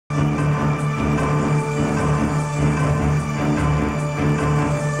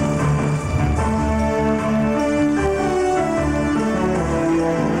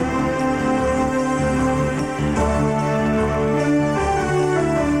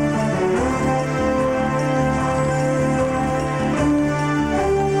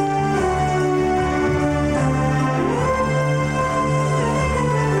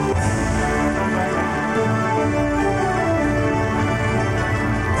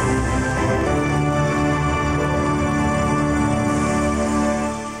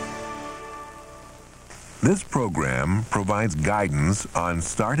This program provides guidance on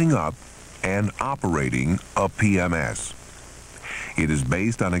starting up and operating a PMS. It is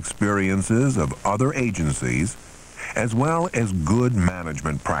based on experiences of other agencies as well as good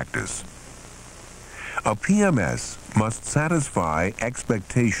management practice. A PMS must satisfy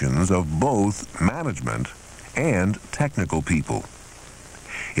expectations of both management and technical people.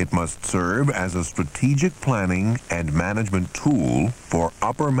 It must serve as a strategic planning and management tool for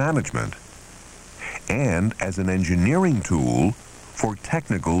upper management and as an engineering tool for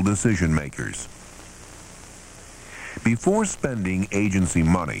technical decision makers. Before spending agency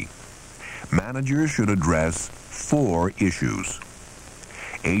money, managers should address 4 issues: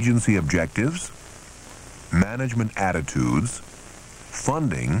 agency objectives, management attitudes,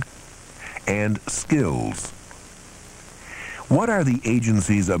 funding, and skills. What are the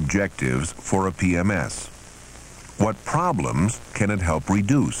agency's objectives for a PMS? What problems can it help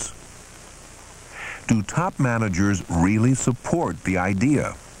reduce? Do top managers really support the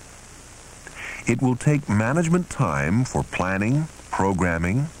idea? It will take management time for planning,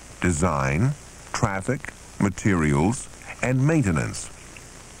 programming, design, traffic, materials, and maintenance.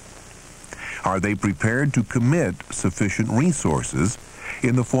 Are they prepared to commit sufficient resources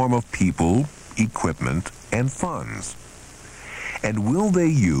in the form of people, equipment, and funds? And will they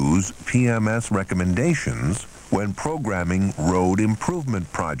use PMS recommendations when programming road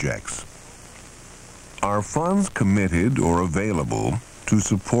improvement projects? Are funds committed or available to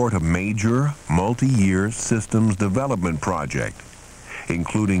support a major multi-year systems development project,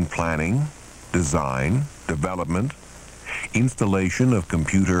 including planning, design, development, installation of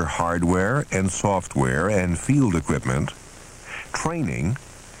computer hardware and software and field equipment, training,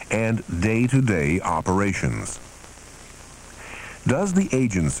 and day-to-day operations? Does the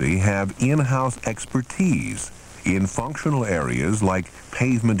agency have in-house expertise in functional areas like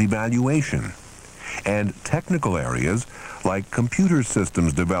pavement evaluation and technical areas like computer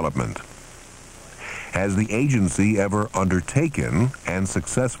systems development? Has the agency ever undertaken and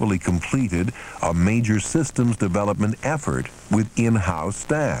successfully completed a major systems development effort with in-house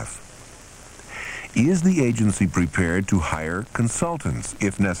staff? Is the agency prepared to hire consultants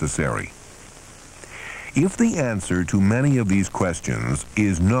if necessary? If the answer to many of these questions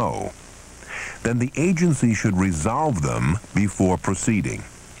is no, then the agency should resolve them before proceeding.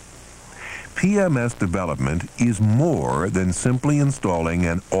 PMS development is more than simply installing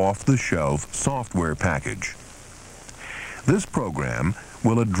an off-the-shelf software package. This program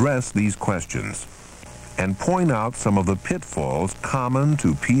will address these questions and point out some of the pitfalls common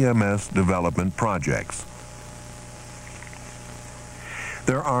to PMS development projects.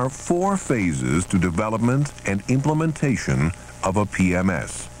 There are 4 phases to development and implementation of a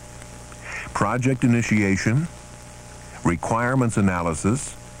PMS: project initiation, requirements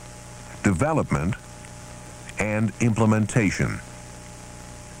analysis, development, and implementation.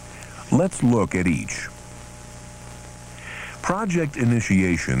 Let's look at each. Project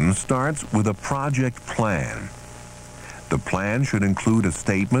initiation starts with a project plan. The plan should include a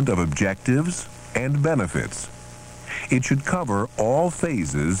statement of objectives and benefits. It should cover all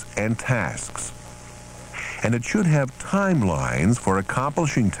phases and tasks. And it should have timelines for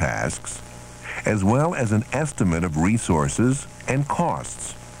accomplishing tasks, as well as an estimate of resources and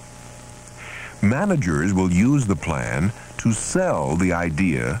costs. Managers will use the plan to sell the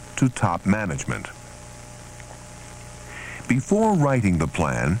idea to top management. Before writing the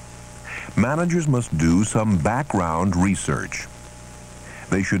plan, managers must do some background research.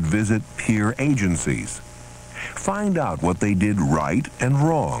 They should visit peer agencies, find out what they did right and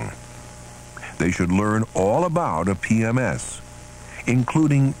wrong. They should learn all about a PMS,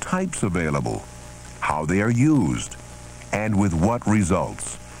 including types available, how they are used, and with what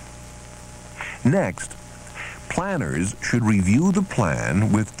results. Next, planners should review the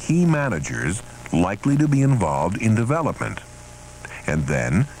plan with key managers likely to be involved in development, and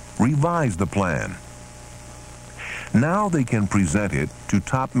then revise the plan. Now they can present it to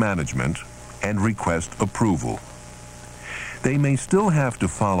top management and request approval. They may still have to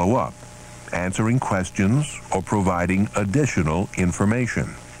follow up, answering questions or providing additional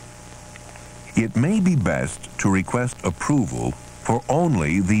information. It may be best to request approval for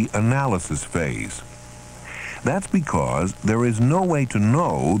only the analysis phase. That's because there is no way to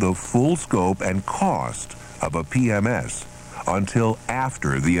know the full scope and cost of a PMS until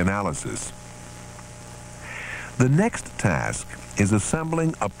after the analysis. The next task is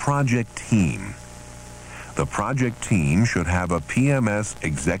assembling a project team. The project team should have a PMS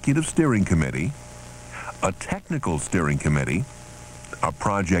executive steering committee, a technical steering committee, a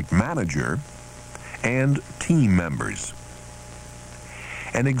project manager, and team members.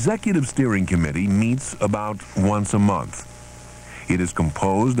 An executive steering committee meets about once a month. It is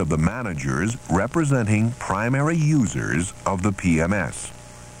composed of the managers representing primary users of the PMS.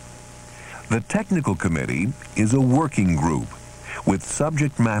 The technical committee is a working group with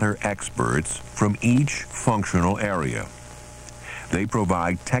subject matter experts from each functional area. They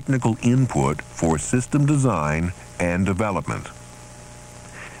provide technical input for system design and development.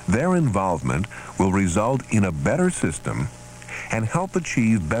 Their involvement will result in a better system and help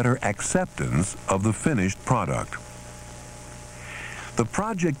achieve better acceptance of the finished product. The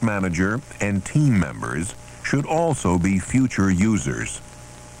project manager and team members should also be future users.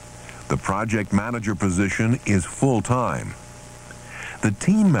 The project manager position is full-time. The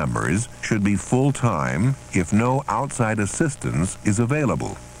team members should be full-time if no outside assistance is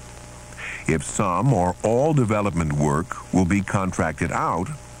available. If some or all development work will be contracted out,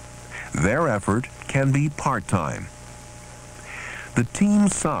 their effort can be part-time. The team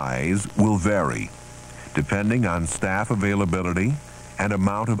size will vary, depending on staff availability and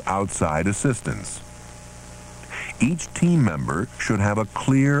amount of outside assistance. Each team member should have a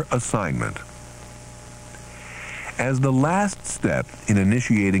clear assignment. As the last step in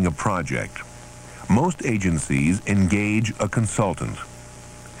initiating a project, most agencies engage a consultant.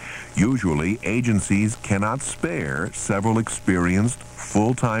 Usually, agencies cannot spare several experienced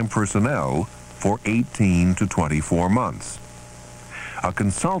full-time personnel for 18 to 24 months. A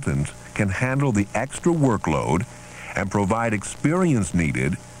consultant can handle the extra workload and provide experience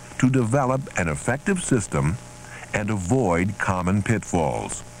needed to develop an effective system and avoid common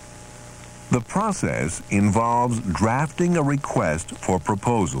pitfalls. The process involves drafting a request for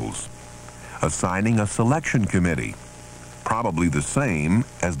proposals, assigning a selection committee, probably the same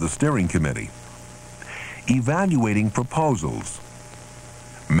as the steering committee, evaluating proposals,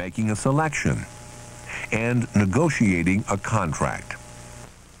 making a selection, and negotiating a contract.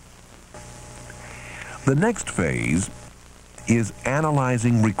 The next phase is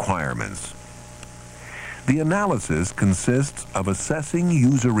analyzing requirements. The analysis consists of assessing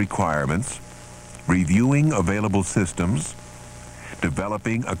user requirements, reviewing available systems,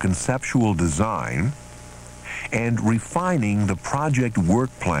 developing a conceptual design, and refining the project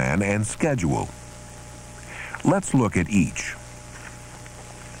work plan and schedule. Let's look at each.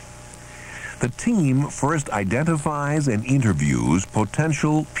 The team first identifies and interviews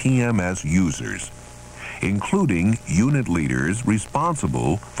potential PMS users, including unit leaders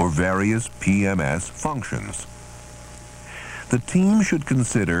responsible for various PMS functions. The team should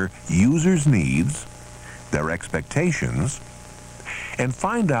consider users' needs, their expectations, and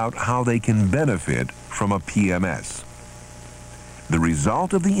find out how they can benefit from a PMS. The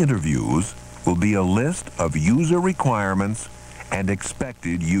result of the interviews will be a list of user requirements and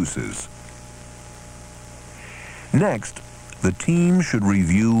expected uses. Next, the team should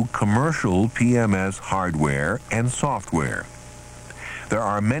review commercial PMS hardware and software. There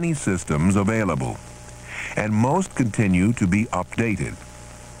are many systems available, and most continue to be updated.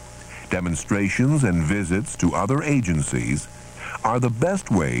 Demonstrations and visits to other agencies are the best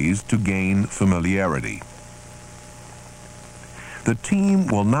ways to gain familiarity. The team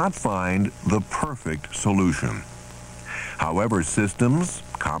will not find the perfect solution. However, systems,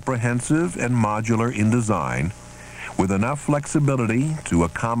 comprehensive and modular in design, with enough flexibility to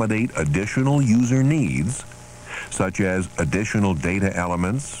accommodate additional user needs, such as additional data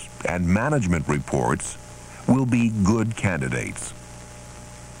elements and management reports, will be good candidates.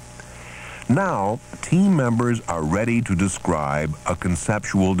 Now, team members are ready to describe a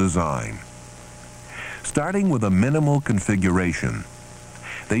conceptual design. Starting with a minimal configuration,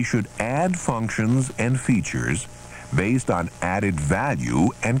 they should add functions and features based on added value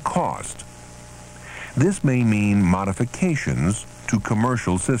and cost. This may mean modifications to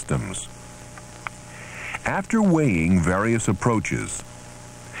commercial systems. After weighing various approaches,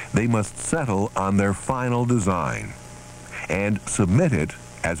 they must settle on their final design and submit it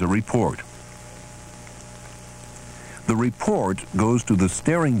as a report. The report goes to the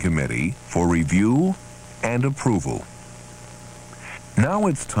steering committee for review and approval. Now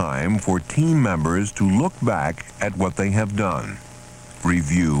it's time for team members to look back at what they have done,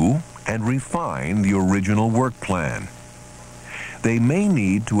 review and refine the original work plan. They may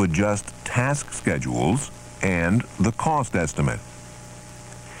need to adjust task schedules and the cost estimate.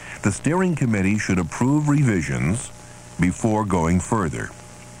 The steering committee should approve revisions before going further.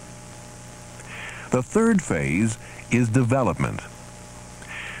 The third phase is development.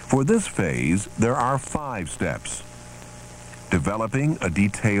 For this phase, there are 5 steps. Developing a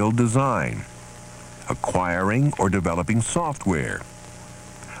detailed design, acquiring or developing software,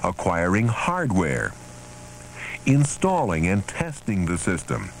 acquiring hardware, installing and testing the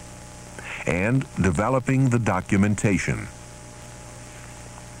system, and developing the documentation.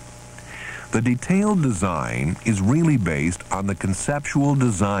 The detailed design is really based on the conceptual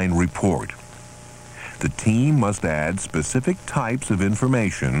design report. The team must add specific types of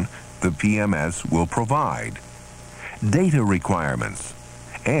information the PMS will provide, data requirements,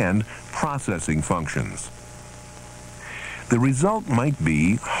 and processing functions. The result might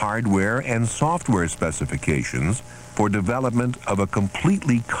be hardware and software specifications for development of a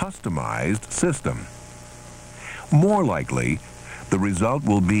completely customized system. More likely, the result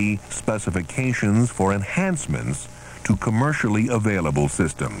will be specifications for enhancements to commercially available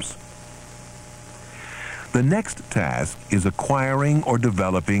systems. The next task is acquiring or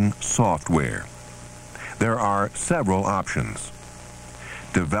developing software. There are several options.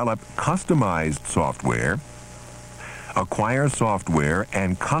 Develop customized software, acquire software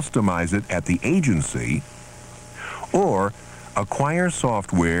and customize it at the agency, or acquire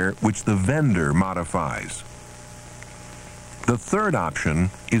software which the vendor modifies. The third option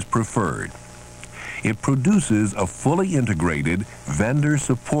is preferred. It produces a fully integrated,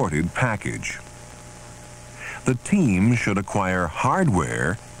 vendor-supported package. The team should acquire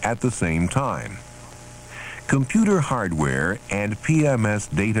hardware at the same time. Computer hardware and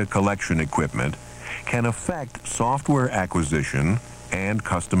PMS data collection equipment can affect software acquisition and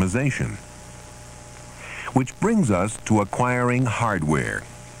customization. Which brings us to acquiring hardware.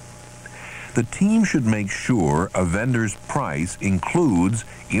 The team should make sure a vendor's price includes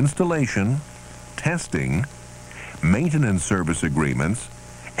installation, testing, maintenance service agreements,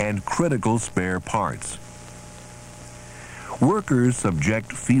 and critical spare parts. Workers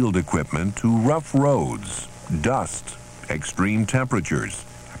subject field equipment to rough roads, dust, extreme temperatures,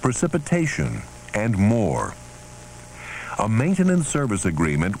 precipitation, and more. A maintenance service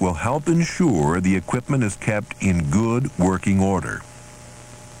agreement will help ensure the equipment is kept in good working order.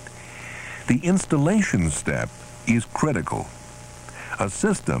 The installation step is critical. A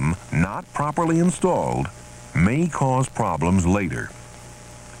system not properly installed may cause problems later.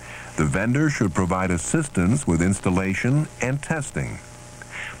 The vendor should provide assistance with installation and testing,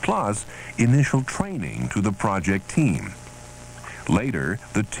 plus initial training to the project team. Later,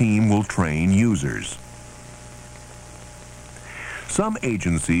 the team will train users. Some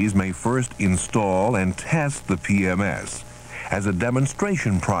agencies may first install and test the PMS as a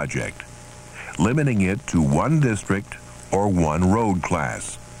demonstration project, limiting it to one district or one road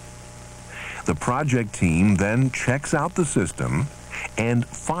class. The project team then checks out the system and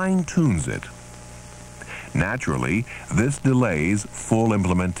fine-tunes it. Naturally, this delays full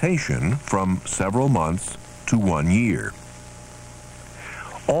implementation from several months to 1 year.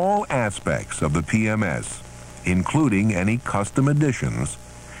 All aspects of the PMS, including any custom additions,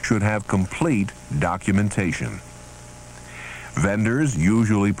 should have complete documentation. Vendors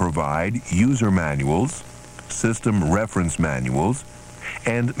usually provide user manuals, system reference manuals,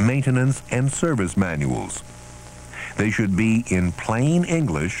 and maintenance and service manuals. They should be in plain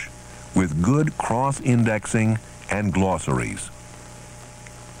English with good cross-indexing and glossaries.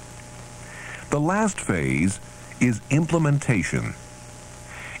 The last phase is implementation.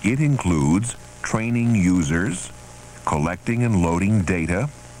 It includes training users, collecting and loading data,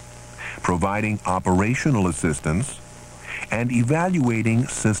 providing operational assistance, and evaluating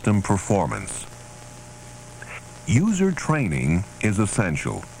system performance. User training is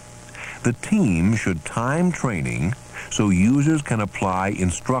essential. The team should time training so users can apply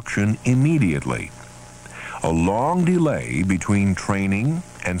instruction immediately. A long delay between training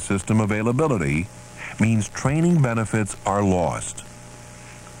and system availability means training benefits are lost.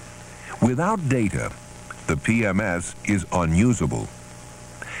 Without data, the PMS is unusable.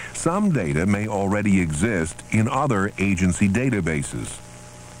 Some data may already exist in other agency databases,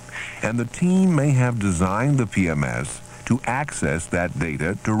 and the team may have designed the PMS to access that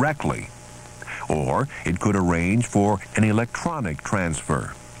data directly, or it could arrange for an electronic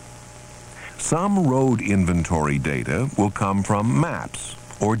transfer. Some road inventory data will come from maps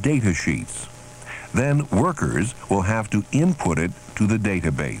or data sheets. Then workers will have to input it to the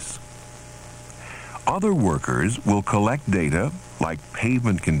database. Other workers will collect data, like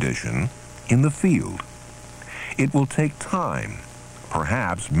pavement condition, in the field. It will take time,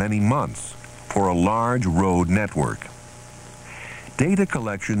 perhaps many months, for a large road network. Data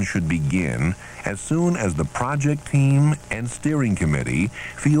collection should begin as soon as the project team and steering committee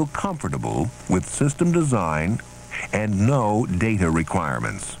feel comfortable with system design and know data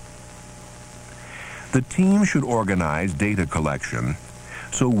requirements. The team should organize data collection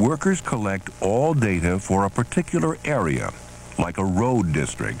so workers collect all data for a particular area, like a road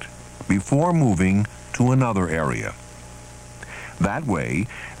district, before moving to another area. That way,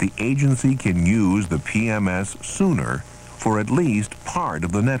 the agency can use the PMS sooner for at least part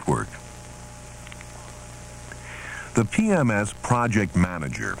of the network. The PMS project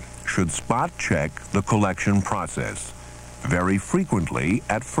manager should spot check the collection process very frequently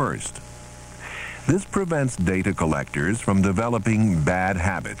at first. This prevents data collectors from developing bad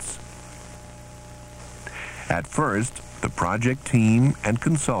habits. At first, the project team and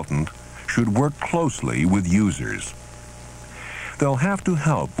consultant should work closely with users. They'll have to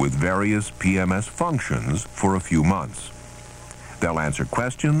help with various PMS functions for a few months. They'll answer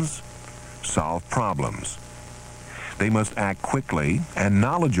questions, solve problems. They must act quickly and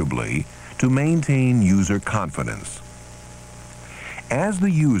knowledgeably to maintain user confidence. As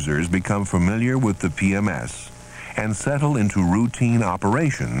the users become familiar with the PMS and settle into routine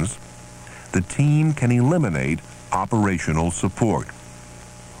operations, the team can eliminate operational support.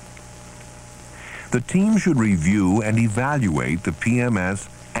 The team should review and evaluate the PMS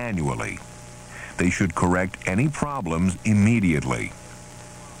annually. They should correct any problems immediately.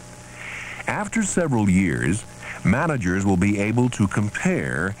 After several years, managers will be able to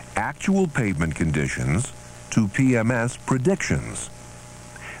compare actual pavement conditions to PMS predictions.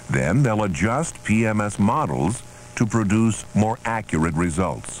 Then they'll adjust PMS models to produce more accurate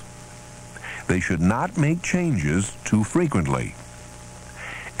results. They should not make changes too frequently.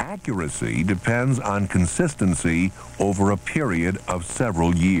 Accuracy depends on consistency over a period of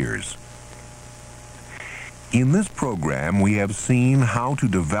several years. In this program, we have seen how to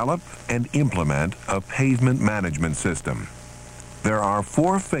develop and implement a pavement management system. There are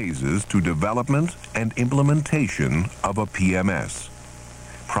 4 phases to development and implementation of a PMS: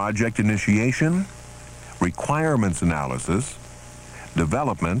 project initiation, requirements analysis,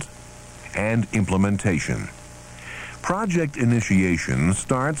 development, and implementation. Project initiation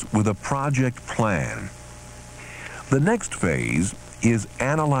starts with a project plan. The next phase is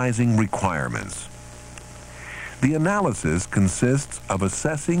analyzing requirements. The analysis consists of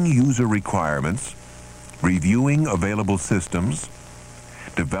assessing user requirements, reviewing available systems,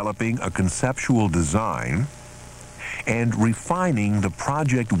 developing a conceptual design, and refining the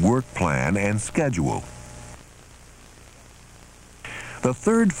project work plan and schedule. The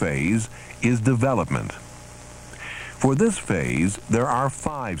third phase is development. For this phase, there are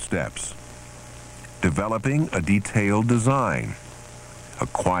 5 steps: developing a detailed design,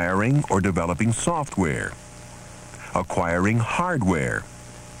 acquiring or developing software, acquiring hardware,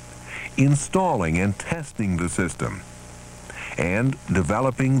 installing and testing the system, and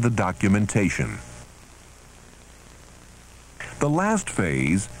developing the documentation. The last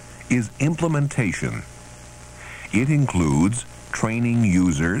phase is implementation. It includes training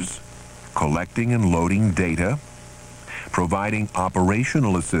users, collecting and loading data, providing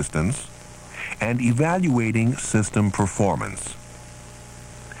operational assistance, and evaluating system performance.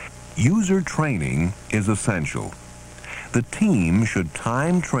 User training is essential. The team should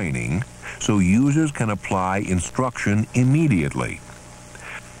time training so users can apply instruction immediately.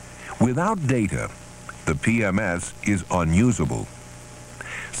 Without data, the PMS is unusable.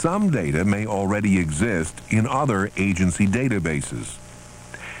 Some data may already exist in other agency databases.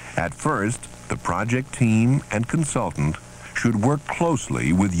 At first, the project team and consultant should work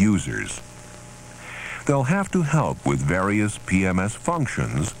closely with users. They'll have to help with various PMS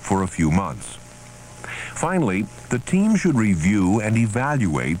functions for a few months. Finally, the team should review and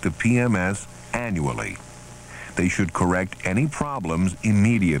evaluate the PMS annually. They should correct any problems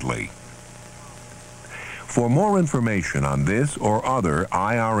immediately. For more information on this or other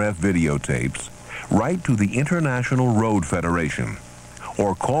IRF videotapes, write to the International Road Federation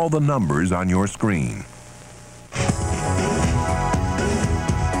or call the numbers on your screen.